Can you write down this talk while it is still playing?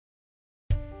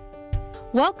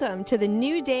Welcome to the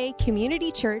New Day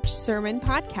Community Church Sermon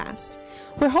Podcast.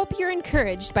 We hope you're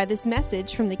encouraged by this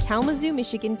message from the Kalamazoo,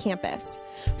 Michigan campus.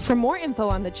 For more info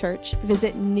on the church,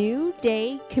 visit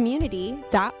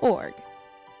newdaycommunity.org.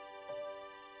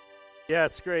 Yeah,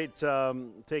 it's great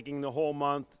taking the whole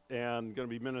month and going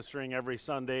to be ministering every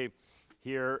Sunday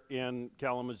here in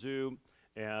Kalamazoo,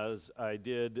 as I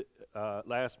did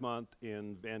last month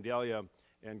in Vandalia,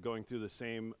 and going through the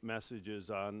same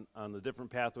messages on the different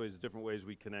pathways, different ways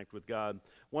we connect with God.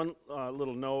 One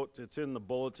little note, it's in the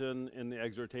bulletin in the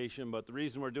exhortation, but the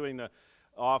reason we're doing the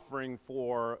offering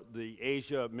for the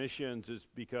Asia missions is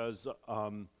because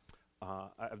I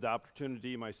have the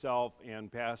opportunity, myself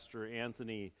and Pastor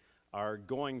Anthony are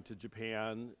going to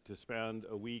Japan to spend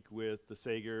a week with the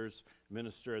Sagers,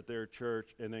 minister at their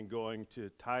church, and then going to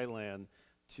Thailand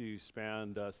to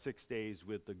spend 6 days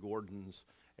with the Gordons,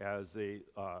 as they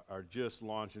are just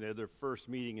launching. They had their first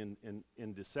meeting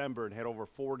in December and had over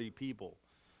 40 people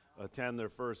attend their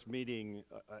first meeting.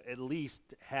 At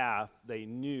least half they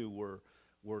knew were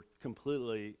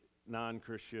completely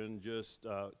non-Christian, just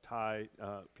Thai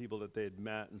people that they had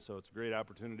met, and so it's a great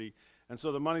opportunity. And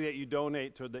so the money that you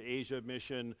donate to the Asia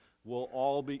mission will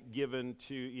all be given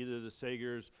to either the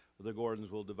Sagers or the Gordons.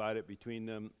 Will divide it between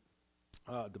them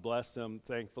to bless them.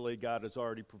 Thankfully, God has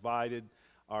already provided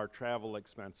our travel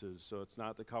expenses, so it's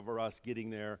not to cover us getting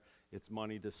there. It's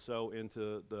money to sow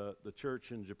into the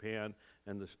church in Japan,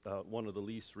 and one of the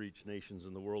least reached nations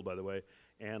in the world, by the way,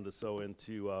 and to sow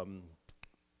into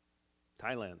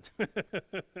Thailand.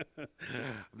 I've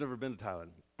never been to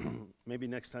Thailand. Maybe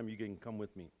next time you can come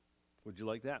with me. Would you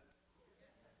like that?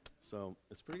 So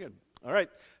it's pretty good. All right,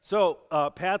 so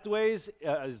Pathways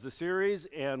is the series,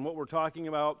 and what we're talking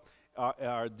about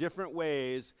are different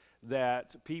ways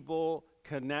that people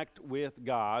connect with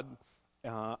God.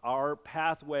 Our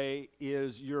pathway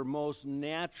is your most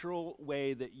natural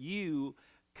way that you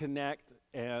connect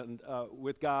and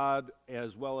with God,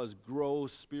 as well as grow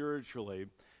spiritually.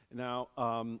 Now,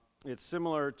 it's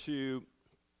similar to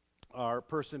our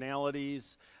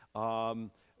personalities.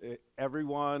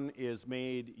 Everyone is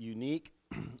made unique,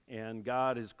 and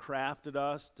God has crafted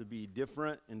us to be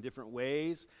different in different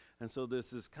ways. And so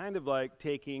this is kind of like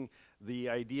taking the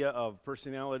idea of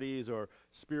personalities or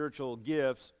spiritual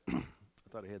gifts, I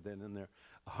thought I had that in there,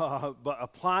 but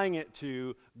applying it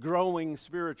to growing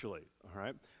spiritually, all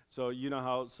right? So you know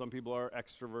how some people are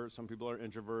extroverts, some people are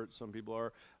introverts, some people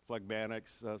are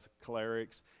phlegmatics,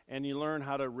 cholerics, and you learn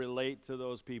how to relate to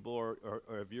those people, or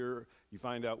if you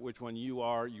find out which one you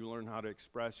are, you learn how to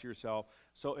express yourself.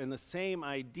 So in the same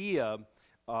idea,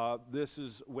 this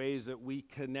is ways that we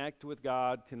connect with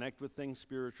God, connect with things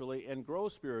spiritually, and grow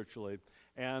spiritually.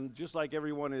 And just like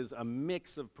everyone is a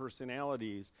mix of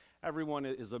personalities, everyone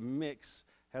is a mix,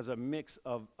 has a mix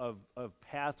of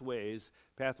pathways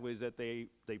that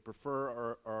they prefer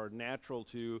or are natural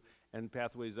to, and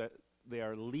pathways that they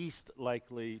are least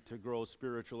likely to grow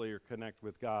spiritually or connect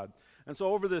with God. And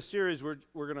so over this series, we're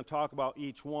going to talk about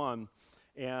each one,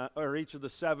 or each of the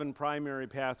 7 primary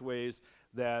pathways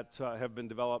that have been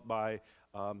developed by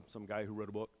some guy who wrote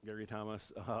a book, Gary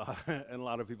Thomas, and a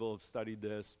lot of people have studied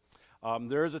this.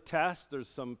 There is a test. There's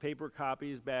some paper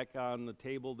copies back on the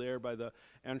table there by the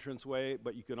entranceway,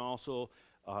 but you can also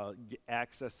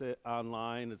access it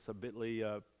online. It's a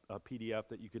bit.ly a PDF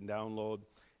that you can download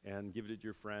and give it to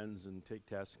your friends and take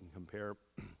tests and compare.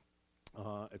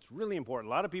 It's really important.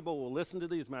 A lot of people will listen to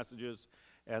these messages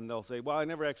and they'll say, well, I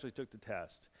never actually took the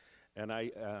test. And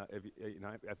if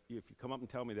you come up and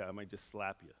tell me that, I might just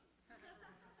slap you.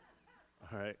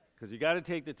 All right, because you got to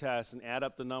take the test and add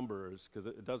up the numbers, because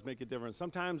it does make a difference.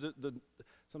 Sometimes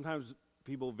sometimes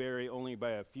people vary only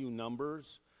by a few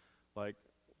numbers, like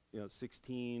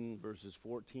 16 versus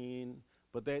 14,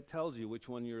 but that tells you which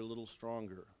one you're a little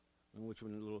stronger and which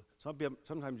one you're a little.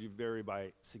 Sometimes you vary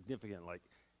by significant, like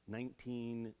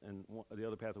 19, and the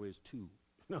other pathway is 2.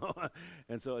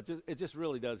 And so it just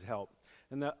really does help.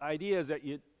 And the idea is that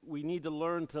we need to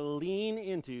learn to lean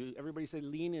into. Everybody say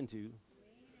lean into.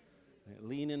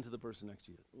 Lean into the person next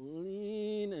to you.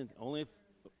 Lean in. Only if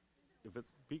it's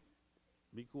be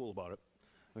cool about it.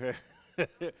 Okay.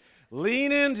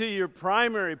 Lean into your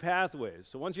primary pathways.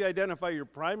 So once you identify your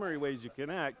primary ways you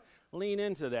connect, lean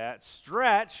into that.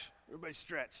 Stretch. Everybody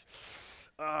stretch.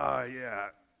 Yeah.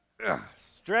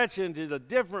 Stretch into the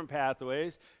different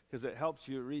pathways, because it helps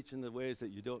you reach in the ways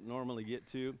that you don't normally get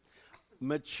to.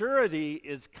 Maturity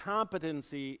is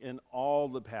competency in all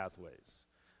the pathways.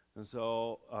 And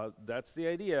so that's the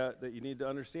idea that you need to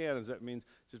understand, is that means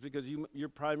just because your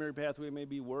primary pathway may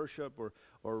be worship or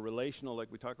relational,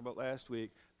 like we talked about last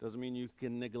week, doesn't mean you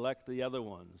can neglect the other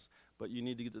ones. but you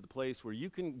need to get to the place where you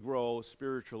can grow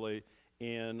spiritually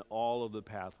in all of the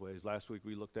pathways. Last week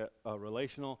we looked at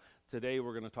relational. Today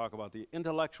we're going to talk about the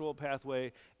intellectual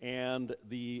pathway and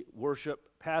the worship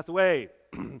pathway.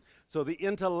 So the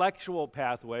intellectual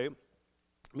pathway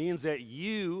means that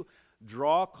you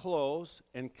draw close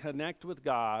and connect with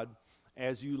God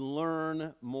as you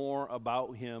learn more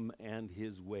about Him and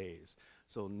His ways.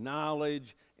 So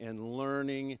knowledge and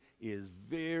learning is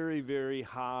very, very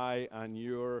high on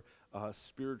your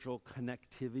spiritual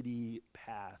connectivity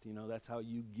path. You know, that's how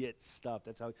you get stuff.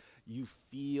 That's how you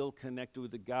feel connected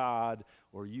with the God,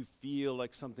 or you feel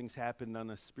like something's happened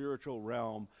on a spiritual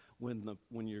realm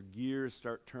when your gears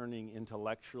start turning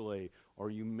intellectually,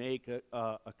 or you make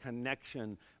a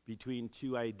connection between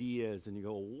two ideas and you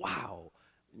go, wow,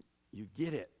 you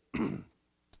get it.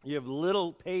 You have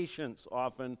little patience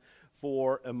often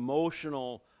for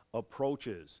emotional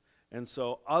approaches. And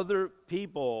so other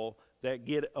people that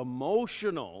get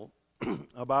emotional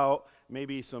about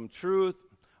maybe some truth,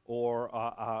 or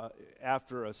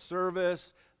after a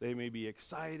service, they may be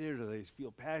excited or they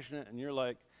feel passionate, and you're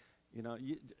like, you know,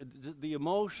 the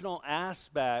emotional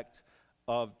aspect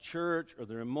of church or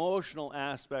the emotional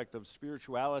aspect of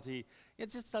spirituality, it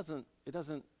just doesn't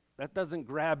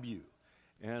grab you.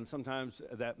 And sometimes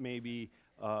that maybe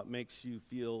makes you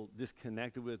feel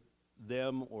disconnected with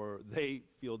them, or they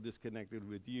feel disconnected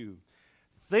with you.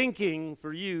 Thinking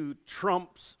for you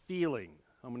trumps feeling.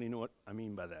 How many know what I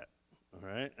mean by that? All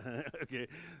right? Okay,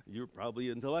 you're probably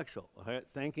intellectual. All right?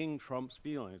 Thinking trumps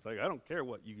feeling. It's like, I don't care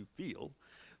what you feel.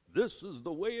 This is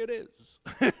the way it is,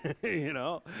 you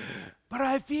know. But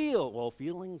I feel. Well,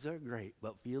 feelings are great,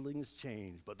 but feelings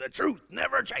change. But the truth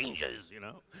never changes, you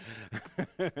know.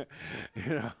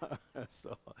 You know,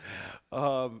 so,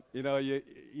 you know,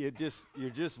 you're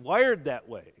just wired that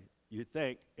way. You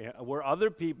think, where other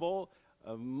people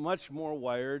are much more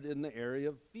wired in the area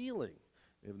of feeling.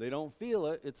 If they don't feel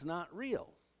it, it's not real.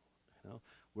 You know,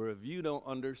 where if you don't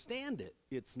understand it,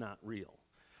 it's not real.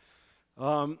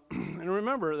 And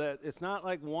remember that it's not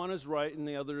like one is right and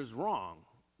the other is wrong.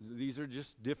 These are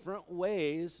just different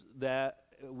ways that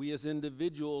we as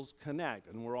individuals connect,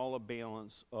 and we're all a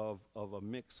balance of a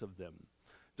mix of them.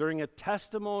 During a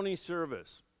testimony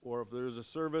service, or if there's a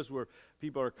service where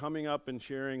people are coming up and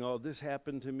sharing, oh, this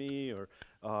happened to me, or,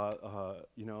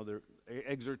 you know, their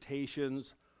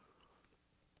exhortations,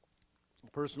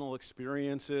 personal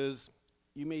experiences,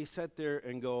 you may sit there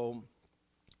and go,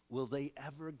 will they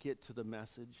ever get to the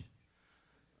message?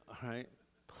 All right,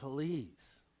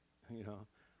 please, you know,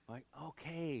 like,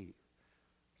 okay,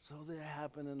 so that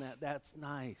happened and that's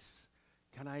nice.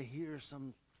 Can I hear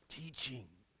some teaching,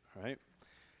 right?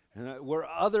 And where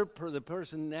the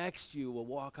person next to you will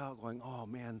walk out going, oh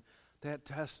man, that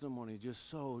testimony just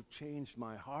so changed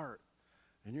my heart.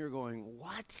 And you're going,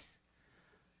 what?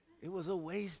 It was a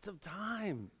waste of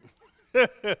time.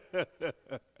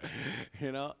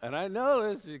 You know, and I know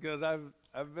this because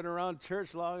I've been around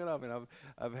church long enough, and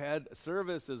I've had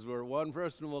services where one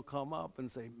person will come up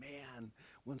and say, man,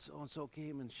 when so-and-so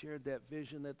came and shared that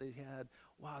vision that they had,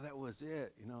 wow, that was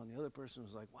it. You know, and the other person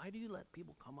was like, why do you let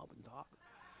people come up and talk?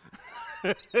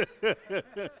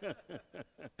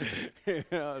 You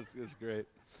know, it's great.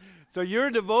 So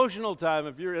your devotional time,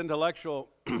 if your intellectual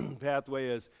pathway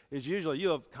is usually, you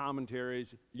have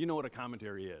commentaries. You know what a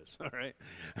commentary is, all right?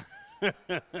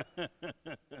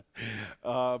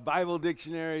 Bible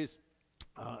dictionaries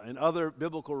and other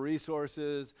biblical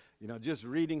resources. You know, just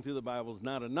reading through the Bible is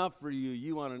not enough for you.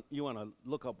 You want to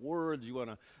look up words. You want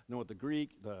to know what the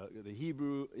Greek, the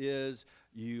Hebrew is.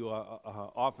 You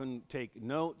often take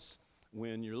notes.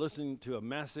 When you're listening to a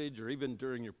message, or even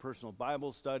during your personal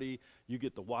Bible study, you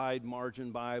get the wide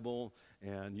margin Bible,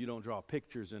 and you don't draw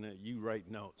pictures in it. You write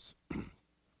notes.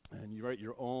 And you write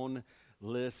your own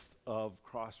list of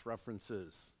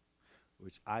cross-references,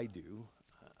 which I do.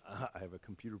 I have a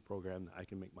computer program that I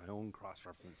can make my own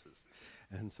cross-references.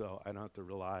 And so I don't have to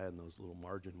rely on those little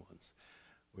margin ones,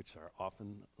 which are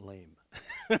often lame.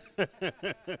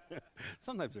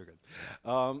 Sometimes they're good.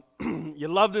 You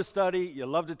love to study. You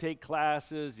love to take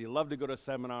classes. You love to go to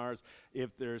seminars.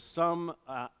 If there's some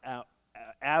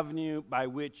avenue by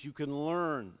which you can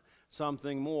learn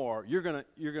something more, you're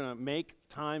gonna make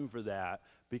time for that,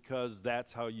 because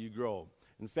that's how you grow.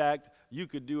 In fact, you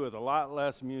could do with a lot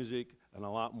less music and a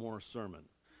lot more sermon.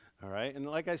 All right, and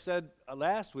like I said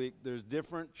last week, there's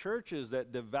different churches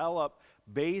that develop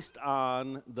based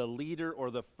on the leader or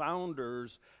the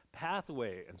founder's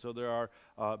pathway. And so there are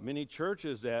many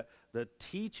churches that the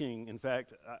teaching, in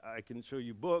fact, I can show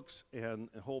you books and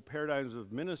whole paradigms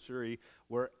of ministry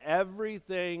where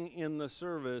everything in the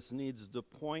service needs to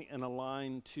point and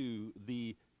align to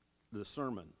the the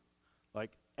sermon.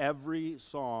 Like every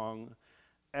song,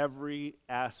 every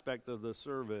aspect of the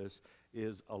service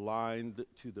is aligned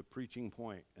to the preaching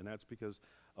point, and that's because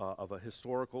of a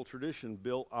historical tradition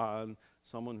built on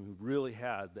someone who really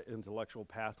had the intellectual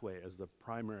pathway as the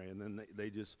primary, and then they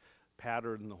just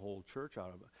patterned the whole church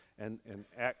out of it. And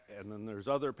then there's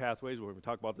other pathways, we're going to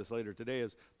talk about this later today,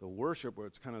 is the worship, where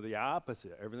it's kind of the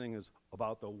opposite. Everything is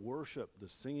about the worship, the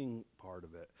singing part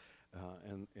of it.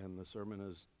 And the sermon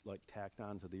is like tacked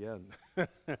on to the end.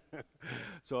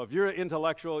 So if you're an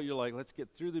intellectual, you're like, let's get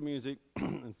through the music.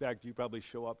 In fact, you probably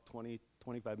show up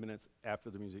 25 minutes after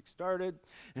the music started.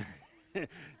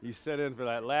 You sit in for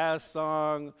that last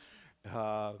song.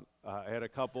 I had a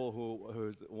couple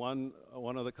who one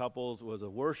of the couples was a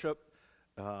worship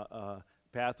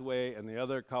pathway, and the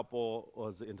other couple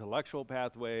was the intellectual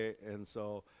pathway, and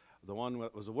so the one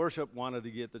that was a worship wanted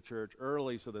to get to church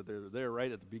early so that they're there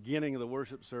right at the beginning of the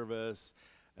worship service,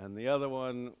 and the other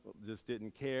one just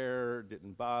didn't care,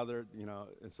 didn't bother,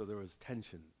 and so there was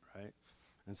tension, right?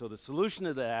 And so the solution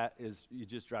to that is you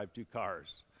just drive 2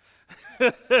 cars.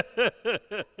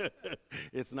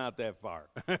 It's not that far.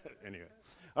 Anyway.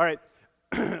 All right.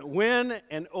 When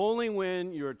and only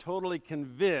when you're totally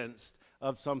convinced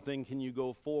of something can you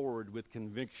go forward with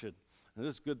conviction. And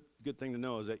this is a good thing to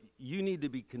know, is that you need to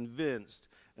be convinced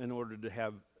in order to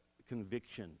have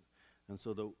conviction. And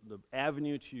so the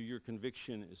avenue to your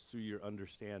conviction is through your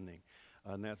understanding.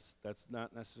 And that's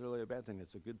not necessarily a bad thing.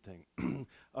 It's a good thing.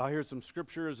 Here's some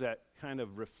scriptures that kind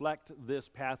of reflect this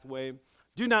pathway.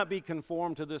 Do not be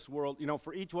conformed to this world.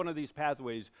 For each one of these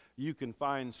pathways, you can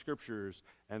find scriptures,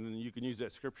 and then you can use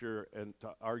that scripture and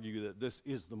to argue that this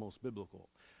is the most biblical.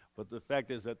 But the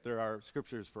fact is that there are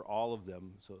scriptures for all of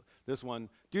them. So this one,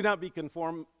 do not be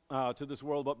conformed to this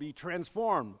world, but be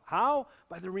transformed. How?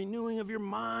 By the renewing of your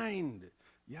mind.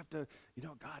 You have to,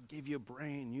 God gave you a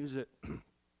brain, use it,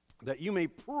 that you may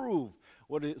prove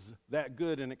what is that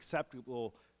good and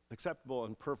acceptable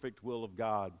and perfect will of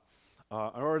God.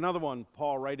 Or another one,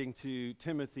 Paul writing to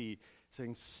Timothy,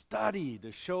 saying, study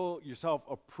to show yourself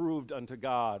approved unto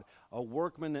God, a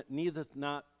workman that needeth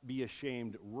not be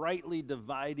ashamed, rightly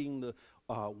dividing the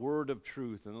word of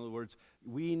truth. In other words,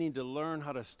 we need to learn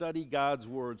how to study God's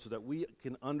word so that we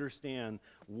can understand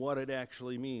what it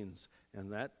actually means.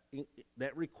 And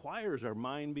that requires our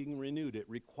mind being renewed. It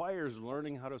requires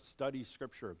learning how to study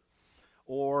Scripture.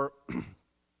 Or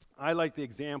I like the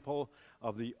example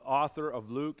of the author of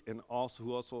Luke, and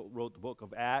who also wrote the book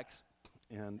of Acts,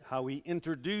 and how he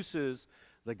introduces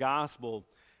the gospel.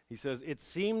 He says, it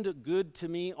seemed good to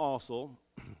me also,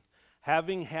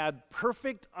 having had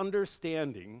perfect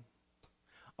understanding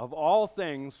of all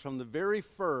things from the very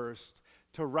first,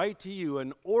 to write to you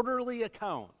an orderly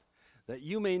account, that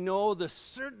you may know the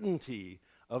certainty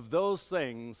of those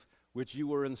things which you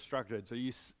were instructed. So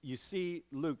you see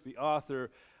Luke, the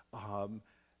author,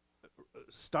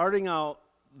 starting out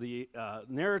the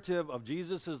narrative of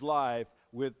Jesus' life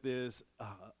with this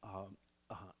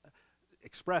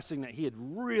expressing that he had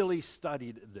really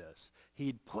studied this.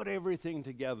 He'd put everything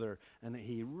together, and that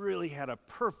he really had a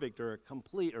perfect or a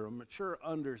complete or a mature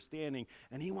understanding,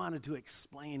 and he wanted to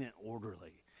explain it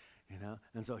orderly.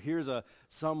 And so here's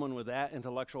someone with that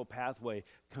intellectual pathway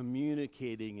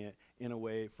communicating it in a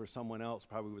way for someone else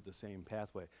probably with the same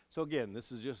pathway. So again,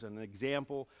 this is just an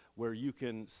example where you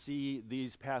can see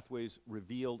these pathways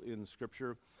revealed in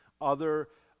Scripture. Other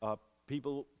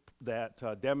people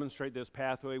that demonstrate this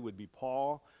pathway would be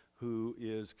Paul, who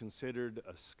is considered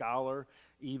a scholar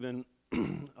even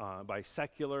by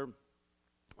secular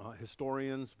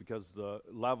historians, because the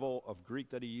level of Greek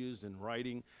that he used in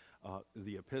writing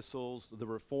the epistles. The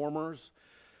reformers,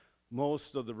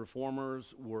 most of the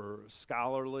reformers were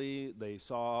scholarly. They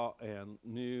saw and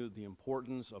knew the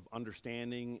importance of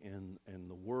understanding and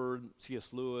the word.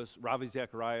 C.S. Lewis, Ravi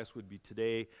Zacharias would be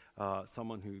today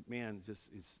someone who,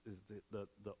 just is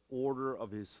the order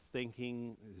of his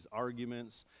thinking, his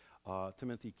arguments.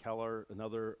 Timothy Keller,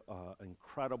 another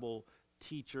incredible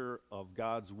teacher of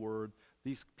God's word.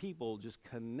 These people just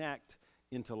connect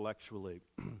intellectually.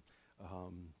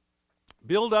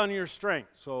 Build on your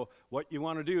strength. So what you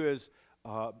want to do is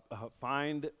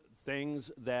find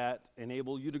things that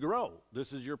enable you to grow.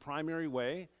 This is your primary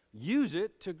way. Use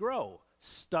it to grow.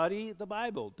 Study the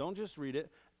Bible. Don't just read it.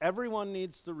 Everyone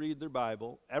needs to read their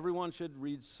Bible. Everyone should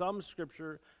read some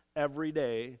Scripture every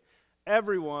day.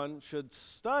 Everyone should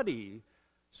study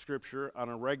Scripture on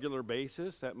a regular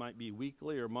basis. That might be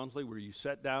weekly or monthly, where you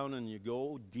sit down and you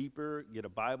go deeper, get a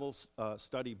Bible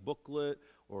study booklet,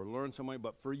 or learn some way.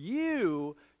 But for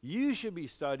you, you should be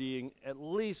studying at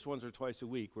least once or twice a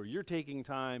week, where you're taking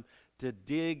time to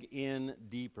dig in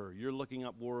deeper. You're looking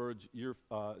up words, you're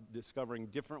discovering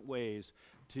different ways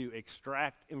to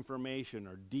extract information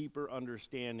or deeper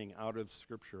understanding out of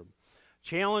Scripture.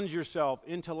 Challenge yourself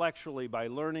intellectually by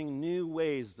learning new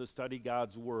ways to study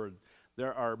God's Word.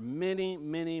 There are many,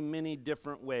 many, many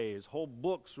different ways, whole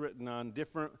books written on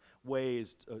different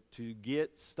ways to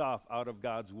get stuff out of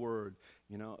God's Word.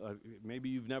 You know, maybe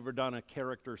you've never done a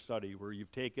character study where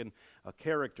you've taken a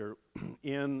character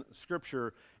in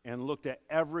Scripture and looked at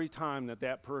every time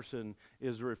that person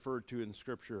is referred to in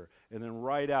Scripture, and then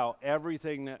write out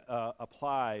everything that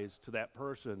applies to that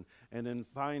person, and then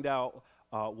find out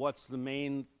what's the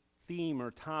main theme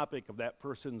or topic of that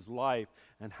person's life,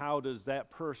 and how does that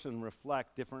person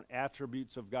reflect different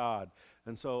attributes of God.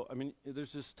 And so, I mean,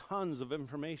 there's just tons of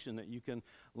information that you can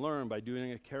learn by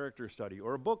doing a character study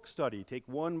or a book study. Take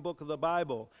one book of the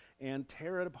Bible and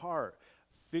tear it apart.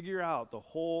 Figure out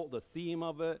the theme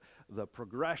of it, the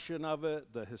progression of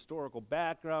it, the historical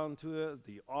background to it,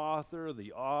 the author,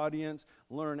 the audience.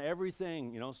 Learn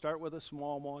everything. You know, start with a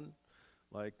small one,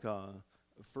 like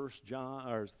 1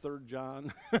 John or 3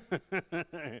 John,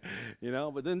 you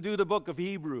know, but then do the book of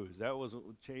Hebrews. That was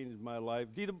what changed my life.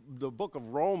 Do the book of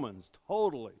Romans,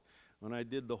 totally. When I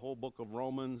did the whole book of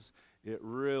Romans, it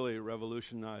really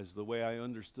revolutionized the way I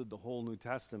understood the whole New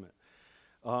Testament.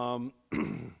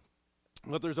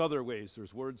 But there's other ways.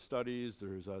 There's word studies,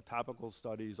 there's topical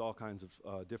studies, all kinds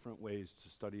of different ways to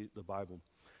study the Bible.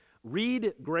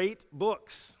 Read great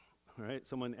books. All right?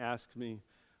 Someone asked me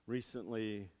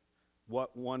recently,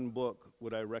 what one book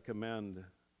would I recommend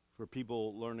for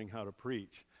people learning how to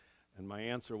preach? And my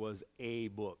answer was a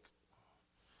book.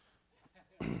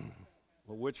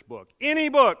 Well, which book? Any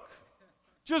book.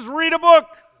 Just read a book.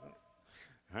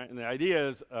 All right, and the idea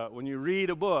is when you read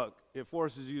a book, it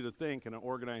forces you to think in an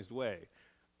organized way.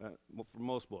 For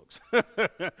most books,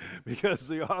 because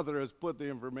the author has put the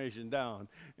information down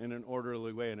in an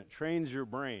orderly way, and it trains your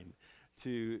brain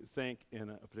to think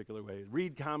in a particular way.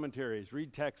 Read commentaries,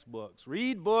 read textbooks,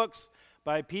 read books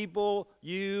by people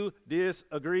you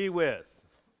disagree with.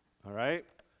 All right?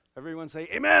 Everyone say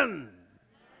amen.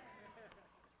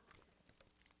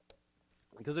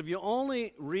 Because if you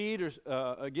only read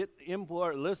or get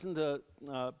input or listen to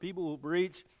people who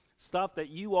preach stuff that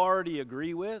you already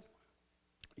agree with,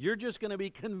 you're just going to be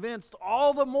convinced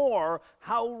all the more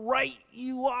how right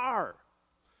you are.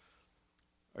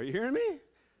 Are you hearing me?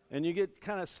 And you get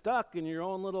kind of stuck in your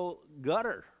own little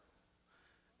gutter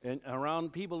and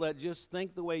around people that just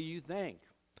think the way you think.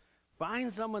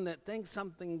 Find someone that thinks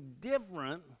something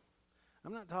different.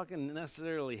 I'm not talking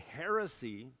necessarily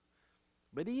heresy,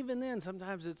 but even then,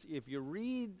 sometimes it's if you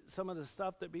read some of the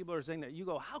stuff that people are saying that you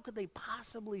go, how could they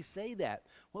possibly say that?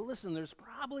 Well, listen, there's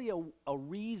probably a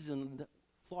reasoned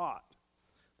thought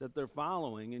that they're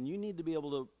following, and you need to be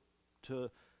able to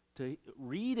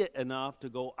read it enough to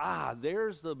go,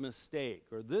 there's the mistake,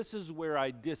 or this is where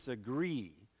I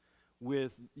disagree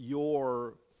with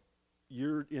your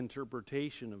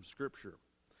interpretation of Scripture.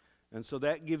 And so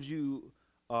that gives you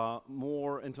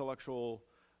more intellectual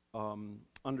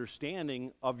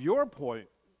understanding of your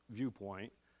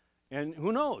viewpoint, and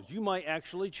who knows, you might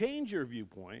actually change your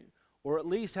viewpoint, or at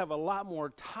least have a lot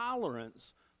more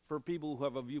tolerance for people who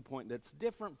have a viewpoint that's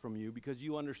different from you, because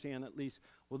you understand at least,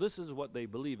 well, this is what they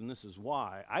believe and this is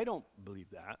why. I don't believe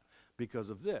that because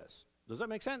of this. Does that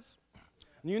make sense?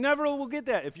 And you never will get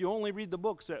that if you only read the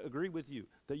books that agree with you,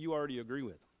 that you already agree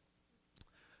with.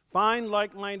 Find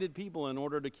like-minded people in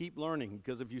order to keep learning,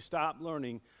 because if you stop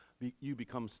learning, you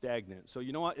become stagnant. So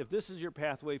you know what? If this is your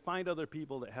pathway, find other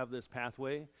people that have this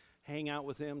pathway. Hang out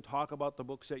with them. Talk about the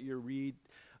books that you're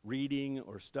reading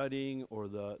or studying, or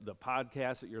the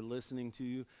podcasts that you're listening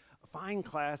to. Find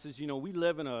classes. You know, we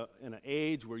live in an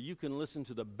age where you can listen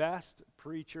to the best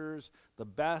preachers, the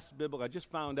best biblical. I just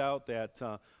found out that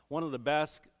one of the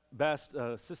best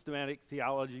systematic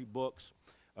theology books,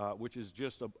 which is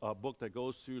just a book that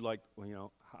goes through, like,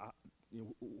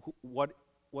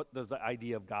 what does the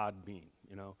idea of God mean?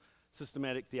 You know,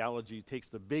 systematic theology takes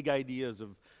the big ideas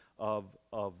of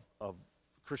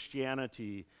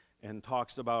Christianity and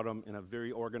talks about them in a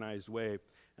very organized way.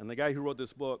 And the guy who wrote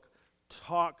this book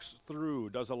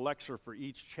does a lecture for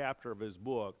each chapter of his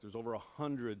book. There's over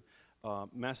 100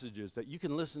 messages that you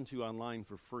can listen to online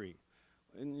for free.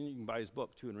 And you can buy his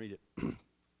book too and read it.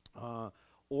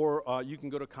 Or you can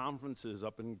go to conferences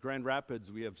up in Grand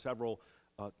Rapids. We have several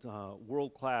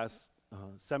world-class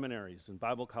seminaries and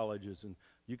Bible colleges, and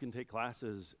you can take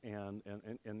classes, and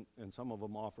some of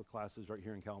them offer classes right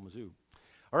here in Kalamazoo.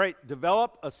 All right,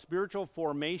 develop a spiritual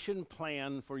formation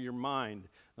plan for your mind.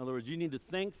 In other words, you need to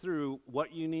think through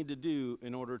what you need to do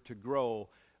in order to grow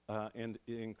and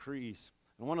increase.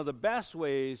 And one of the best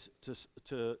ways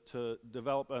to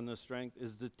develop on this strength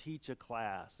is to teach a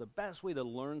class. The best way to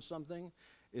learn something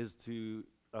is to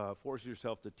force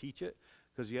yourself to teach it,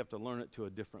 because you have to learn it to a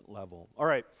different level. All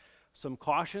right, some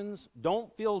cautions.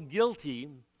 Don't feel guilty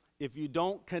if you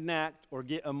don't connect or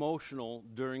get emotional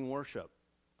during worship.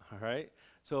 All right?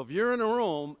 So if you're in a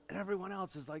room and everyone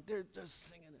else is like, they're just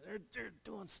singing, they're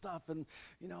doing stuff, and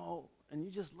and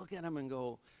you just look at them and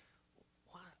go,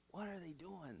 what are they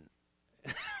doing?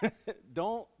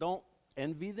 Don't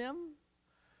envy them,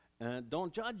 and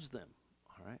don't judge them.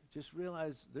 All right? Just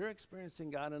realize they're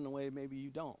experiencing God in a way maybe you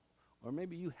don't, or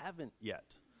maybe you haven't yet.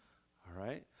 All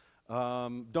right?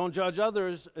 Don't judge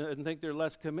others and think they're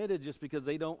less committed just because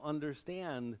they don't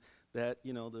understand that,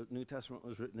 the New Testament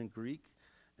was written in Greek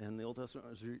and the Old Testament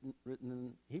was written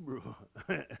in Hebrew,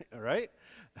 all right?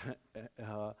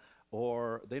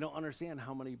 Or they don't understand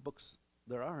how many books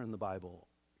there are in the Bible.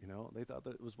 They thought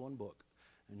that it was one book.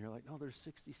 And you're like, no, there's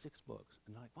 66 books.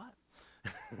 And they're like,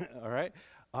 what? All right?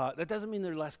 That doesn't mean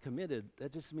they're less committed.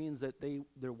 That just means that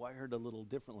they're wired a little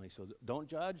differently. So don't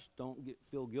judge. Don't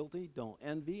feel guilty. Don't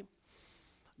envy.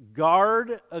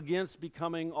 Guard against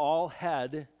becoming all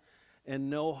head and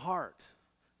no heart.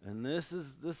 And this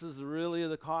is really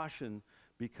the caution,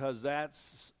 because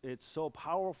it's so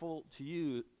powerful to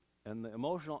you, and the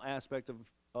emotional aspect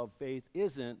of faith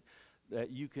isn't that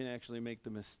you can actually make the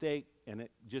mistake and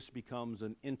it just becomes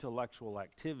an intellectual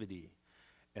activity.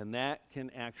 And that can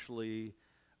actually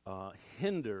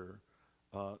hinder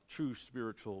true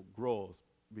spiritual growth,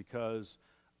 because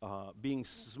being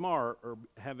smart or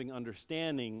having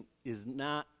understanding is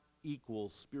not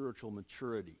equals spiritual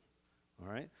maturity. All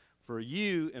right? For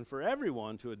you and for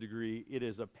everyone, to a degree, it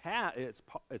is a path.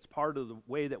 It's part of the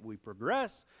way that we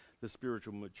progress to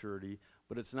spiritual maturity,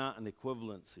 but it's not an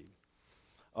equivalency.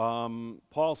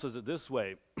 Paul says it this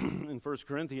way in 1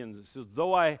 Corinthians. It says,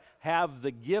 though I have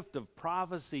the gift of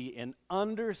prophecy and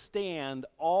understand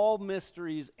all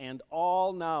mysteries and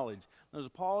all knowledge. As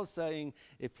Paul is saying,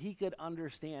 if he could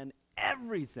understand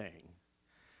everything,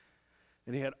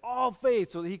 and he had all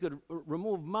faith so that he could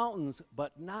remove mountains,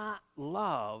 but not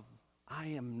love, I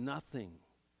am nothing.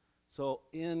 So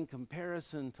in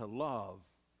comparison to love,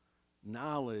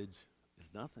 knowledge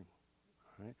is nothing.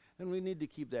 Right? And we need to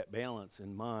keep that balance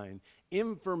in mind.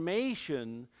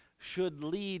 Information should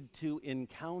lead to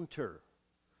encounter.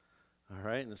 All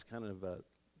right? And it's kind of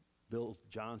Bill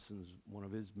Johnson's, one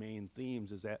of his main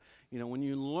themes is that, when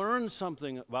you learn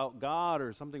something about God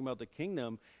or something about the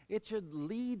kingdom, it should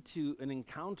lead to an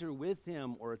encounter with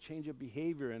him or a change of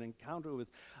behavior, an encounter with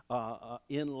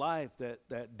in life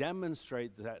that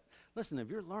demonstrates that, listen, if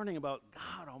you're learning about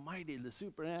God Almighty, the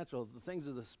supernatural, the things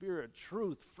of the Spirit,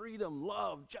 truth, freedom,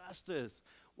 love, justice,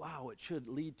 wow, it should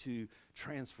lead to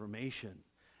transformation.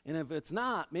 And if it's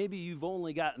not, maybe you've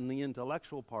only gotten the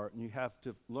intellectual part and you have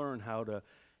to learn how to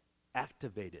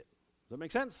activate it. Does that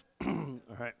make sense? All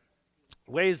right.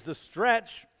 Ways to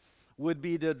stretch would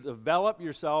be to develop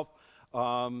yourself,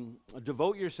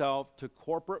 devote yourself to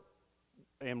corporate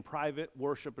and private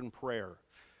worship and prayer.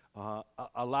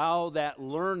 Allow that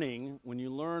learning, when you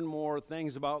learn more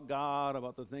things about God,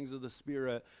 about the things of the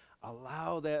Spirit,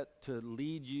 allow that to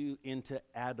lead you into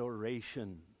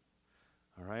adoration.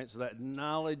 All right? So that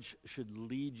knowledge should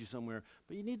lead you somewhere.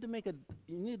 But you need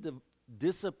to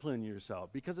discipline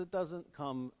yourself, because it doesn't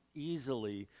come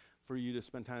easily for you to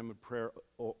spend time in prayer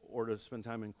or to spend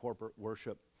time in corporate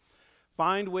worship.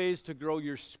 Find ways to grow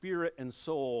your spirit and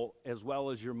soul as well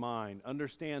as your mind.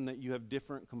 Understand that you have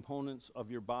different components of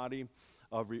your body,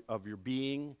 of your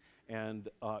being, and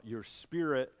your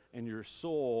spirit and your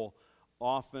soul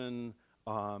often,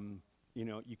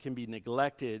 you can be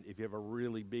neglected if you have a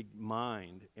really big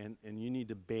mind, and you need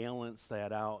to balance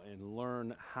that out and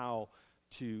learn how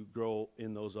to grow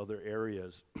in those other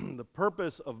areas. The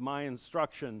purpose of my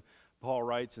instruction, Paul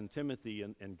writes in Timothy,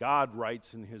 and God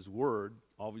writes in his word,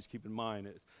 always keep in mind,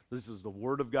 this is the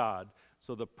word of God.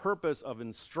 So the purpose of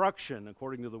instruction,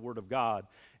 according to the word of God,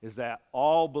 is that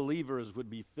all believers would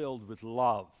be filled with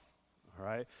love. All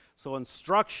right? So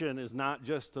instruction is not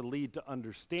just to lead to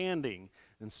understanding.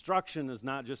 Instruction is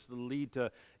not just to lead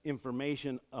to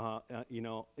information,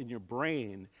 in your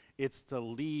brain. It's to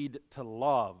lead to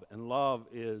love, and love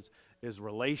is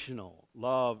relational.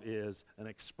 Love is an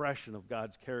expression of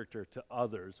God's character to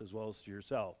others as well as to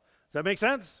yourself. Does that make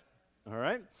sense? All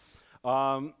right.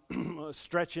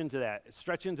 Stretch into that.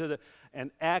 Stretch into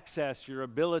and access your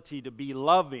ability to be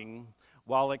loving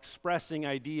while expressing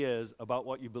ideas about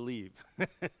what you believe.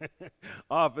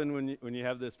 Often when you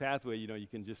have this pathway, you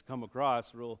can just come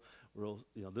across real,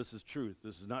 this is truth,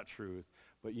 this is not truth,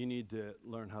 but you need to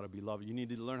learn how to be loving. You need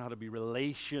to learn how to be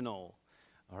relational,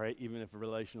 all right, even if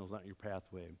relational is not your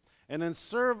pathway. And then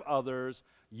serve others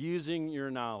using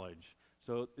your knowledge.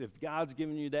 So if God's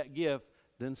given you that gift,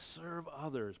 then serve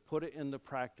others. Put it into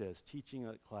practice, teaching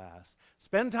a class.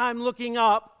 Spend time looking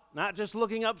up, not just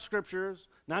looking up scriptures,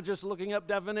 not just looking up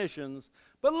definitions,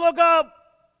 but look up,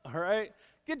 all right?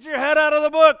 Get your head out of the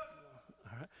book.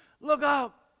 All right? Look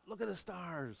up. Look at the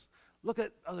stars. Look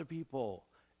at other people.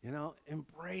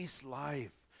 Embrace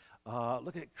life.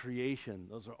 Look at creation.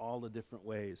 Those are all the different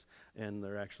ways, and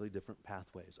they're actually different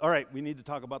pathways. All right, we need to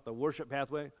talk about the worship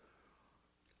pathway.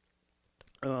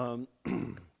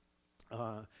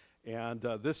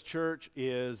 This church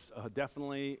is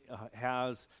definitely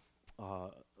has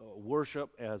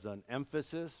worship as an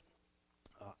emphasis.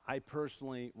 I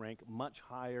personally rank much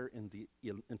higher in the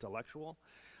intellectual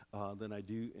than I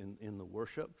do in the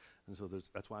worship, and so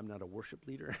that's why I'm not a worship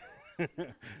leader.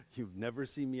 You've never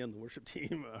seen me on the worship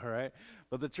team, all right?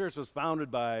 But the church was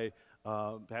founded by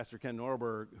Pastor Ken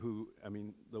Norberg,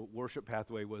 the worship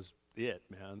pathway was it,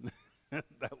 man.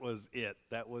 That was it.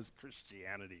 That was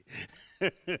Christianity.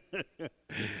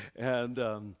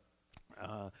 And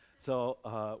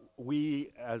so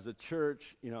we, as a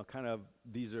church,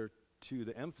 these are to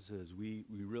the emphasis. We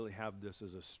really have this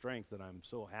as a strength, and I'm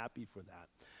so happy for that.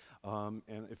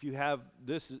 And if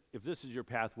this is your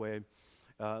pathway,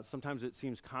 sometimes it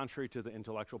seems contrary to the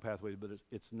intellectual pathway, but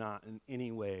it's not in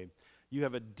any way. You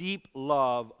have a deep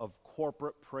love of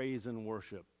corporate praise and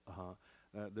worship.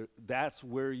 That's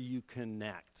where you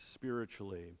connect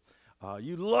spiritually.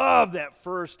 You love that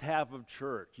first half of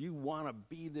church. You want to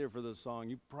be there for the song.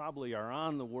 You probably are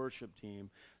on the worship team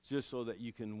just so that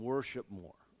you can worship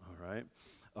more, all right?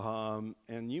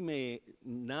 And you may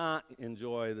not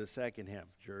enjoy the second half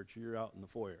of church. You're out in the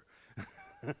foyer.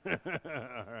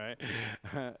 All right?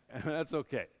 That's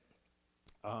okay.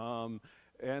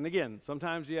 And again,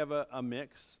 sometimes you have a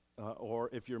mix. Or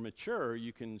if you're mature,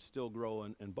 you can still grow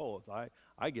in both.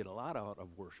 I get a lot out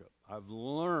of worship. I've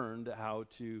learned how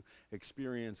to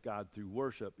experience God through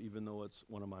worship, even though it's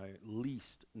one of my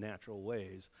least natural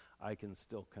ways. I can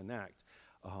still connect.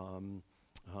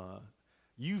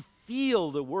 You feel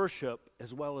the worship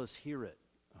as well as hear it,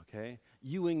 okay?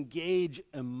 You engage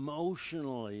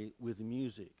emotionally with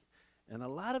music. And a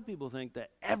lot of people think that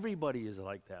everybody is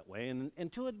like that way,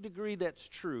 and to a degree that's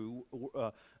true.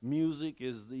 Music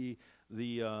is the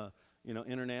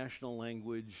international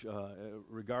language,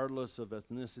 regardless of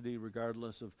ethnicity,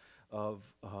 regardless of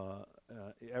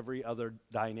every other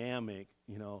dynamic.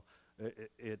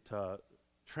 It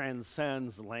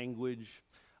transcends language.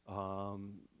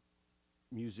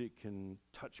 Music can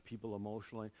touch people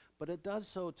emotionally, but it does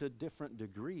so to different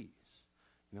degrees.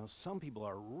 Some people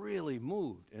are really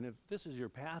moved, and if this is your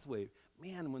pathway,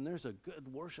 man, when there's a good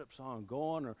worship song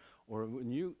going, or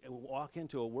when you walk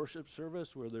into a worship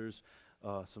service where there's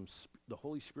the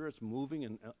Holy Spirit's moving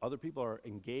and other people are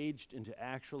engaged into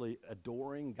actually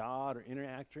adoring God or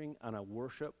interacting on a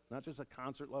worship, not just a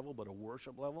concert level, but a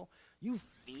worship level, you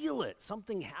feel it.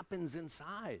 Something happens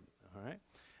inside, all right?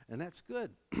 And that's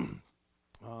good.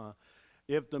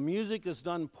 If the music is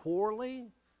done poorly,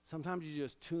 sometimes you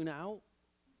just tune out.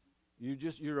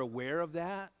 You're aware of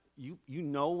that. You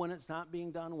know when it's not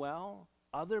being done well.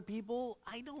 Other people,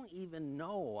 I don't even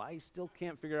know. I still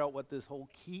can't figure out what this whole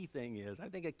key thing is. I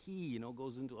think a key,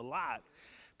 goes into a lot.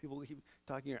 People keep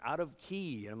talking, you're out of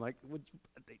key. And I'm like,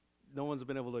 no one's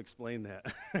been able to explain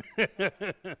that.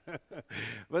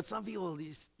 But some people,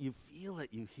 you feel it,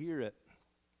 you hear it.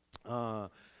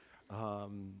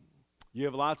 You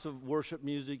have lots of worship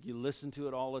music. You listen to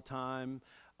it all the time.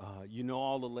 You know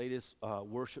all the latest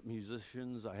worship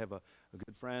musicians. I have a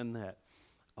good friend that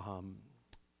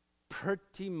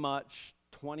pretty much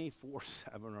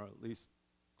 24/7, or at least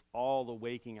all the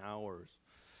waking hours,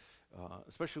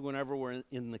 especially whenever we're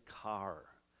in the car,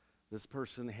 this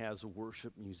person has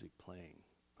worship music playing,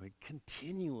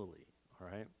 continually, all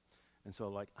right? And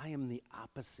so, I am the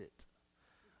opposite.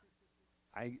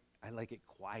 I like it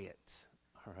quiet,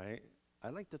 all right? I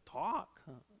like to talk,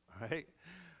 all right?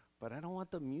 But I don't want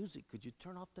the music. Could you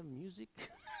turn off the music?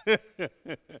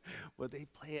 But they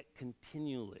play it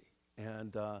continually,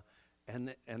 and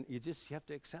you have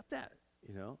to accept that.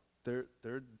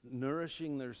 They're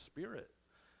nourishing their spirit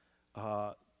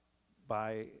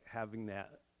by having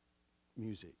that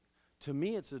music. To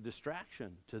me, it's a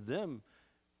distraction. To them,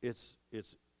 it's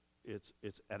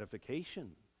it's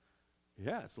edification.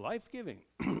 Yeah, it's life-giving,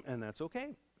 and that's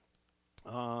okay.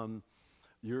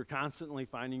 You're constantly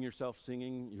finding yourself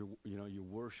singing. You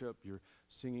worship. You're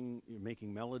singing. You're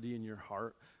making melody in your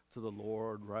heart to the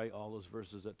Lord, right? All those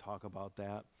verses that talk about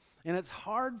that. And it's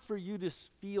hard for you to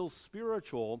feel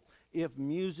spiritual if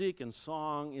music and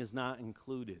song is not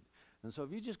included. And so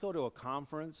if you just go to a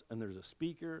conference and there's a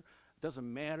speaker, it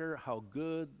doesn't matter how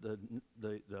good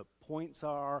the points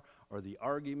are or the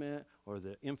argument or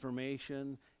the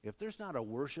information. If there's not a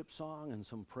worship song and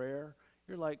some prayer,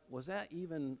 you're like, was that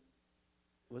even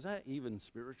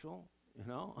spiritual? You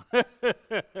know?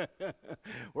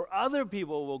 Or other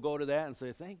people will go to that and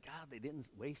say, thank God they didn't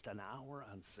waste an hour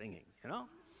on singing, you know?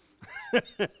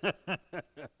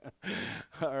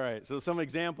 All right, so some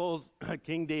examples.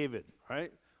 King David,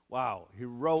 right? Wow, he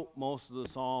wrote most of the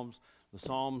Psalms. The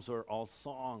Psalms are all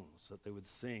songs that they would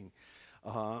sing.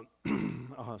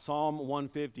 Psalm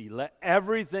 150, let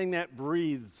everything that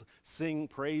breathes sing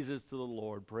praises to the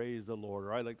Lord. Praise the Lord.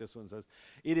 Right, like this one says,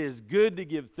 it is good to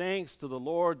give thanks to the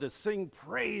Lord, to sing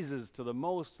praises to the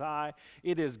Most High.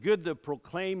 It is good to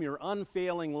proclaim your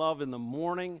unfailing love in the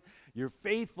morning, your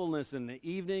faithfulness in the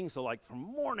evening. So like from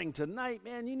morning to night,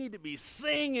 man, you need to be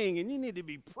singing and you need to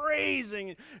be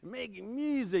praising and making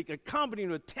music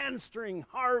accompanied with 10-string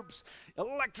harps,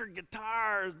 electric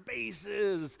guitars,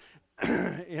 basses,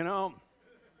 you know,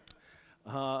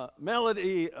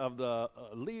 melody of the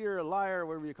lyre,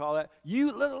 whatever you call that.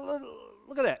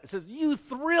 Look at that. It says, you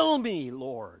thrill me,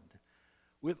 Lord,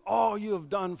 with all you have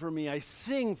done for me. I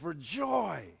sing for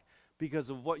joy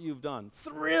because of what you've done.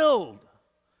 Thrilled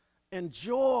and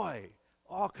joy,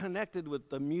 all connected with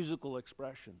the musical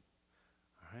expression.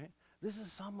 All right? This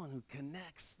is someone who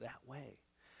connects that way,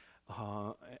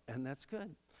 and that's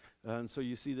good. And so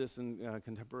you see this in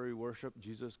contemporary worship.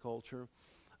 Jesus culture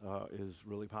is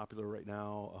really popular right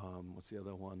now. What's the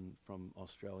other one from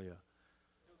Australia?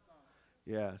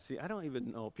 Yeah, see, I don't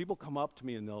even know. People come up to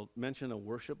me and they'll mention a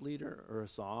worship leader or a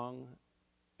song,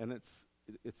 and it's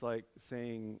like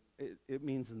saying, it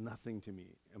means nothing to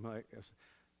me. I'm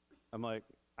like,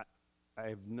 I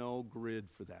have no grid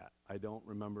for that. I don't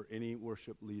remember any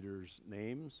worship leaders'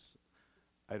 names.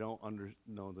 I don't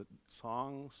know the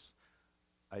songs.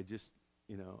 I just,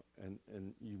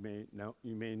 and you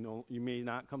may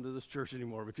not come to this church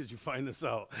anymore because you find this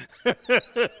out.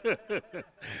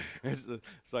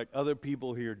 It's like other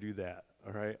people here do that,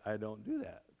 all right? I don't do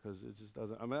that because it just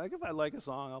doesn't. Like if I like a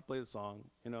song, I'll play the song,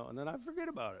 and then I forget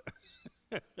about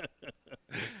it.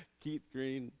 Keith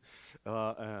Green,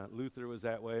 Luther was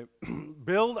that way.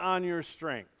 Build on your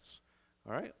strengths,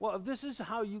 all right? Well, if this is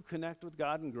how you connect with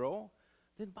God and grow,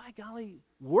 then by golly,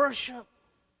 worship.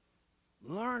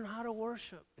 Learn how to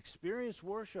worship. Experience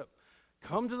worship.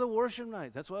 Come to the worship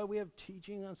night. That's why we have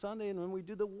teaching on Sunday, and when we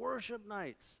do the worship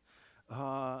nights, we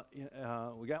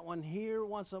got one here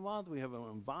once a month. We have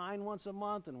one in Vine once a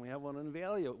month, and we have one in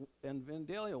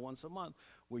Vandalia once a month,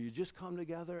 where you just come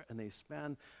together and they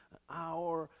spend an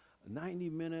hour,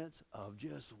 90 minutes of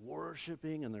just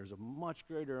worshiping, and there's a much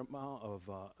greater amount of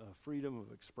freedom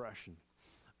of expression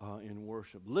in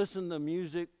worship. Listen to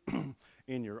music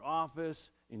in your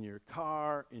office, in your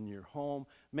car, in your home.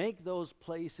 Make those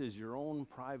places your own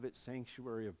private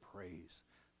sanctuary of praise.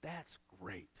 That's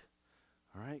great.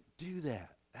 All right? Do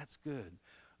that. That's good.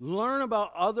 Learn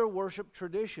about other worship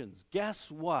traditions.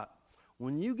 Guess what?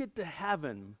 When you get to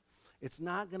heaven, it's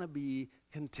not going to be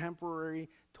contemporary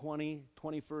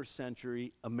 21st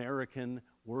century American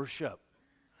worship.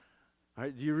 All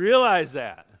right? Do you realize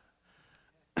that?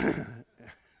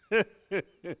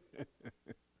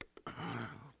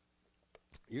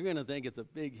 You're going to think it's a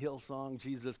big Hillsong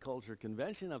Jesus Culture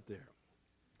Convention up there,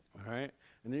 all right?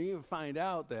 And then you find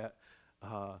out that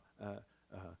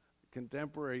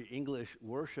contemporary English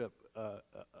worship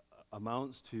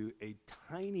amounts to a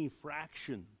tiny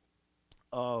fraction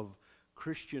of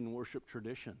Christian worship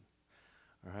tradition,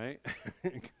 all right?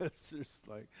 Because there's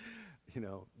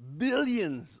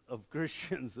billions of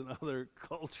Christians in other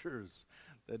cultures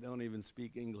that don't even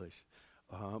speak English.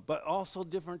 But also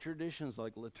different traditions,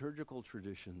 like liturgical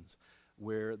traditions,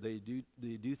 where they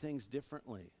do things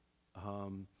differently.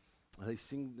 They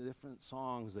sing different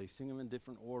songs. They sing them in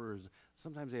different orders.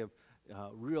 Sometimes they have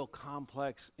real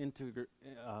complex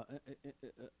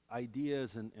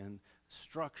ideas and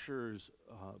structures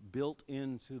built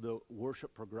into the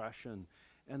worship progression,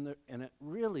 and it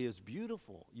really is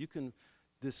beautiful. You can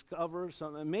discover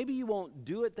something. Maybe you won't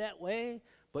do it that way,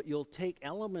 but you'll take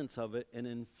elements of it and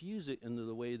infuse it into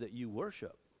the way that you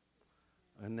worship.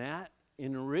 And that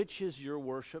enriches your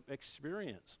worship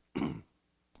experience.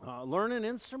 Learn an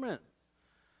instrument.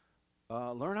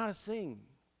 Learn how to sing.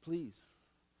 please.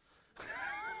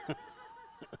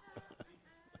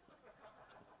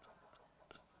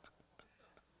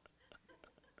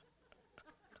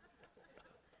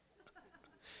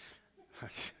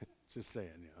 Just saying,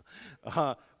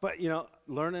 but,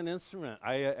 learn an instrument.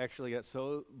 I actually got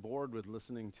so bored with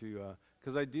listening to,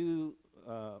 because I do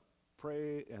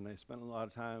pray, and I spend a lot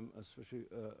of time, especially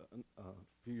a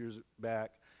few years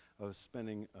back, I was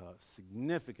spending a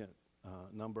significant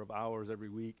number of hours every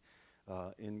week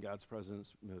in God's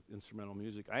presence with instrumental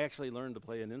music. I actually learned to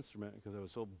play an instrument because I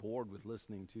was so bored with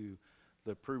listening to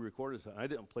the pre-recorded stuff. I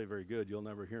didn't play very good. You'll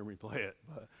never hear me play it,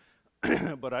 but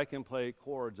but I can play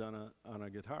chords on a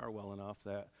guitar well enough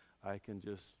that I can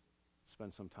just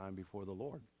spend some time before the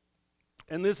Lord.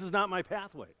 And this is not my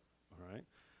pathway, all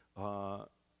right?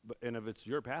 And if it's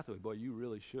your pathway, boy, you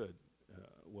really should,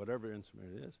 whatever instrument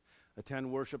it is.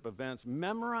 Attend worship events,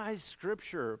 memorize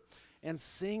Scripture, and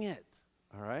sing it,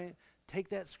 all right? Take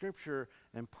that Scripture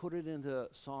and put it into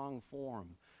song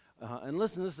form. And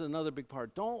listen, this is another big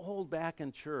part. Don't hold back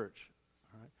in church,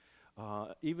 all right?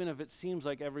 Even if it seems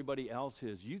like everybody else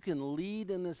is. You can lead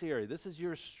in this area. This is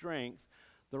your strength.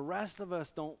 The rest of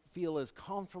us don't feel as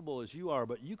comfortable as you are,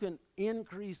 but you can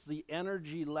increase the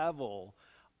energy level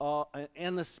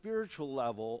and the spiritual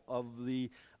level of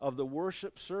the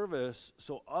worship service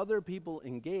so other people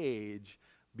engage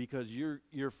because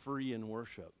you're free in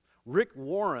worship. Rick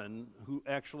Warren, who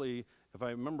actually, if I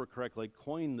remember correctly,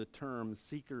 coined the term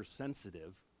seeker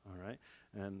sensitive, all right?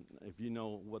 And if you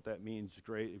know what that means,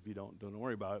 great. If you don't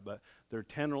worry about it. But there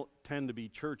tend to be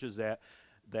churches that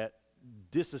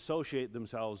disassociate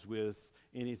themselves with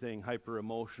anything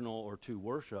hyper-emotional or to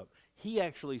worship. He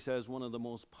actually says one of the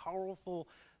most powerful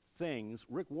things,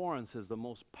 Rick Warren says the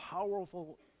most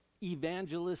powerful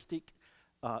evangelistic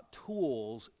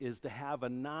tools is to have a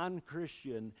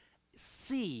non-Christian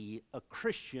see a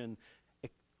Christian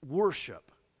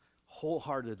worship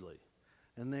wholeheartedly.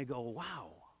 And they go,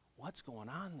 wow, what's going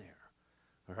on there?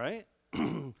 All right?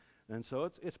 And so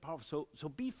it's powerful. So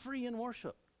be free in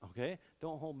worship, okay?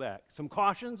 Don't hold back. Some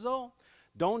cautions, though.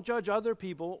 Don't judge other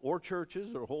people or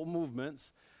churches or whole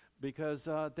movements because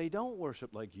they don't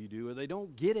worship like you do, or they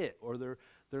don't get it, or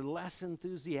they're less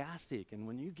enthusiastic. And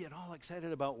when you get all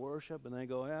excited about worship and they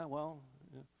go, yeah, well,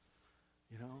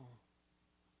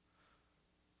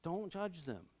 don't judge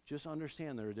them. Just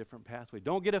understand they're a different pathway.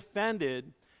 Don't get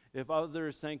offended if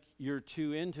others think you're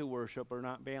too into worship or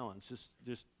not balanced.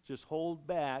 Just hold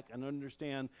back and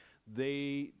understand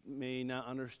they may not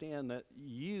understand that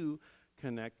you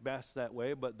connect best that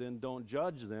way, but then don't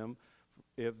judge them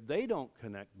if they don't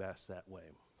connect best that way.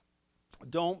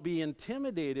 Don't be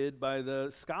intimidated by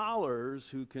the scholars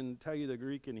who can tell you the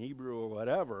Greek and Hebrew or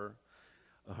whatever,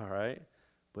 all right?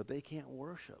 But they can't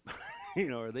worship,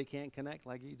 or they can't connect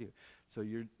like you do. So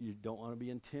you don't want to be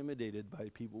intimidated by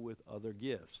people with other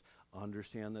gifts.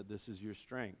 Understand that this is your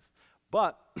strength.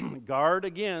 But guard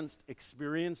against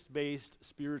experience-based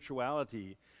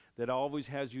spirituality that always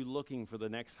has you looking for the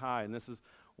next high. And this is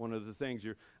one of the things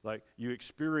you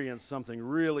experience something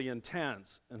really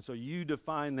intense, and so you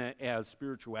define that as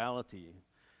spirituality.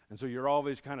 And so you're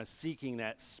always kind of seeking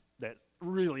that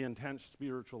really intense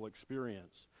spiritual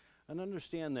experience. And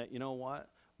understand that,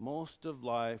 most of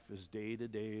life is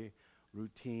day-to-day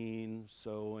routine,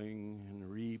 sowing and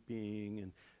reaping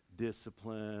and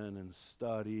discipline and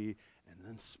study and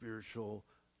then spiritual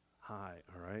high,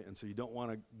 all right? And so you don't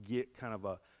want to get kind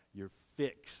of your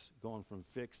fix, going from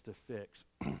fix to fix.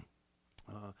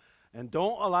 And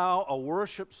don't allow a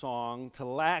worship song to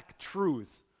lack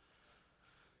truth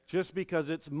just because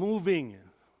it's moving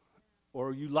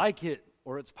or you like it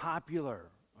or it's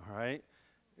popular, all right?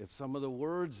 If some of the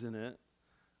words in it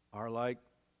are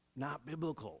not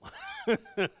biblical,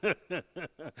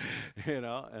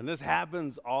 and this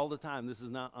happens all the time. This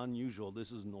is not unusual.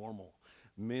 This is normal.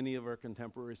 Many of our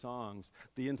contemporary songs,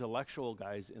 the intellectual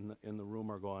guys in the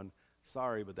room are going,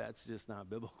 sorry, but that's just not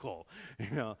biblical,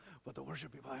 But the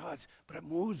worship people are like, but it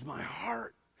moves my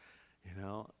heart,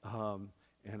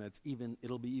 And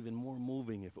it'll be even more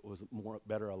moving if it was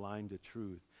better aligned to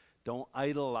truth. Don't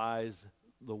idolize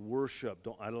the worship.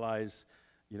 Don't idolize,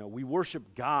 we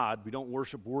worship God. We don't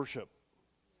worship,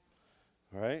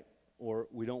 all right? Or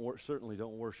we certainly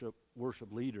don't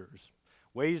worship leaders.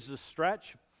 Ways to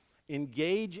stretch,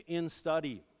 engage in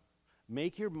study.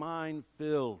 Make your mind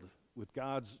filled with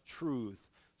God's truth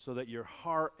so that your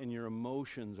heart and your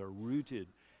emotions are rooted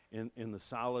in the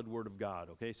solid Word of God,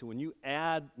 okay? So when you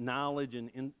add knowledge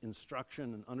and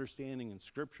instruction and understanding in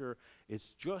Scripture,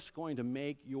 it's just going to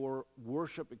make your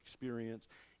worship experience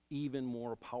even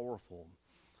more powerful.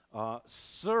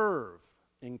 Serve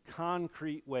in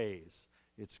concrete ways.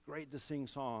 It's great to sing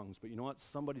songs, but you know what?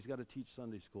 Somebody's got to teach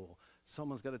Sunday school.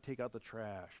 Someone's got to take out the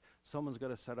trash. Someone's got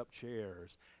to set up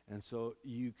chairs. And so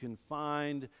you can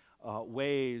find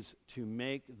ways to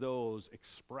make those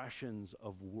expressions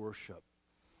of worship.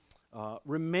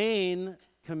 Remain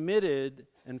committed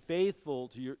and faithful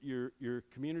to your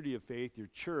community of faith, your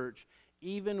church,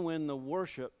 even when the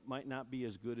worship might not be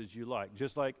as good as you like.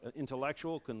 Just like an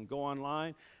intellectual can go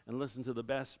online and listen to the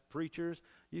best preachers,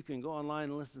 you can go online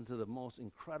and listen to the most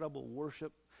incredible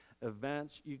worship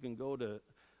events. You can go to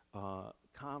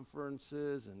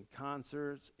conferences and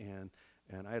concerts, and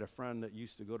I had a friend that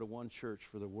used to go to one church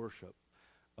for the worship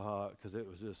because it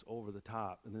was just over the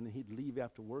top. And then he'd leave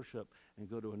after worship and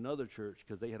go to another church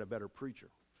because they had a better preacher.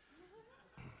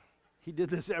 He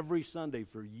did this every Sunday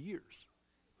for years.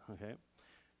 Okay?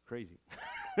 Crazy.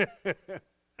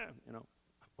 You know,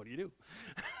 what do you do?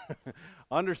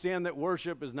 Understand that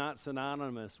worship is not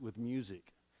synonymous with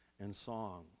music and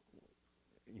song.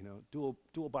 You know,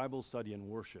 do a Bible study and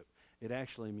worship. It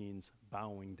actually means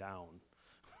bowing down.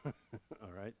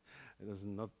 All right? It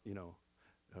doesn't, you know,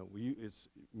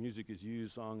 music is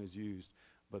used, song is used,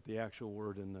 but the actual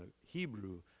word in the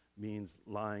Hebrew means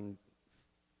lying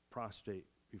prostrate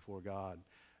before God,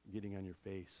 getting on your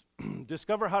face.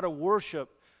 Discover how to worship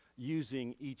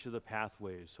using each of the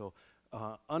pathways. So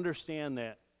understand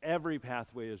that every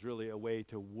pathway is really a way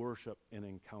to worship and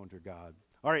encounter God.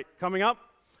 All right, coming up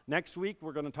next week,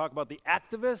 we're going to talk about the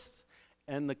activist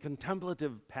and the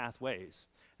contemplative pathways.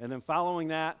 And then following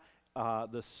that,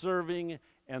 the serving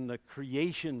and the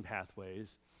creation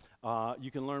pathways.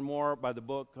 You can learn more by the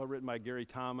book written by Gary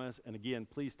Thomas. And again,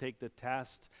 please take the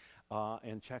test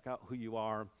and check out who you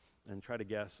are and try to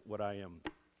guess what I am.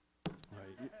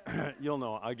 Right. You'll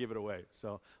know. I'll give it away.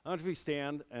 So I want you to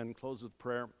stand and close with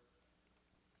prayer.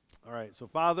 All right. So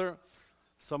Father,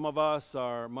 some of us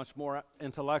are much more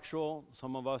intellectual.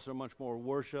 Some of us are much more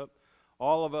worship.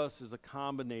 All of us is a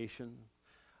combination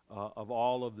of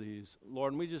all of these.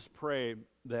 Lord, and we just pray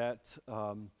that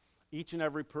each and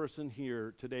every person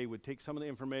here today would take some of the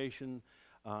information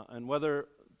and whether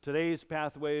today's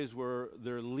pathways were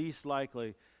their least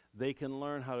likely, they can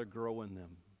learn how to grow in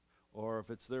them. Or if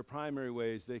it's their primary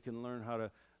ways, they can learn how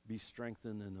to be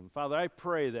strengthened in them. Father, I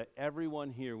pray that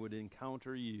everyone here would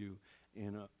encounter you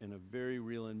in a very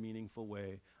real and meaningful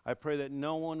way. I pray that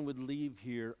no one would leave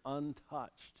here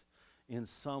untouched in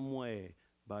some way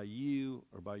by you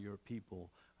or by your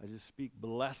people. I just speak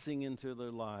blessing into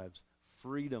their lives,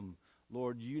 freedom.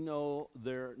 Lord, you know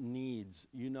their needs.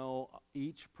 You know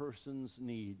each person's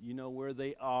need. You know where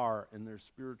they are in their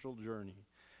spiritual journey.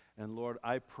 And Lord,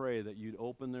 I pray that you'd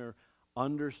open their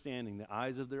understanding, the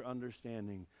eyes of their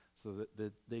understanding, so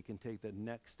that they can take that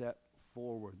next step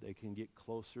forward. They can get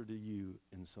closer to you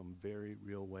in some very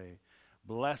real way.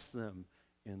 Bless them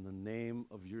in the name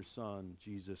of your Son,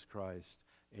 Jesus Christ.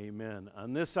 Amen.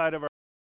 On this side of our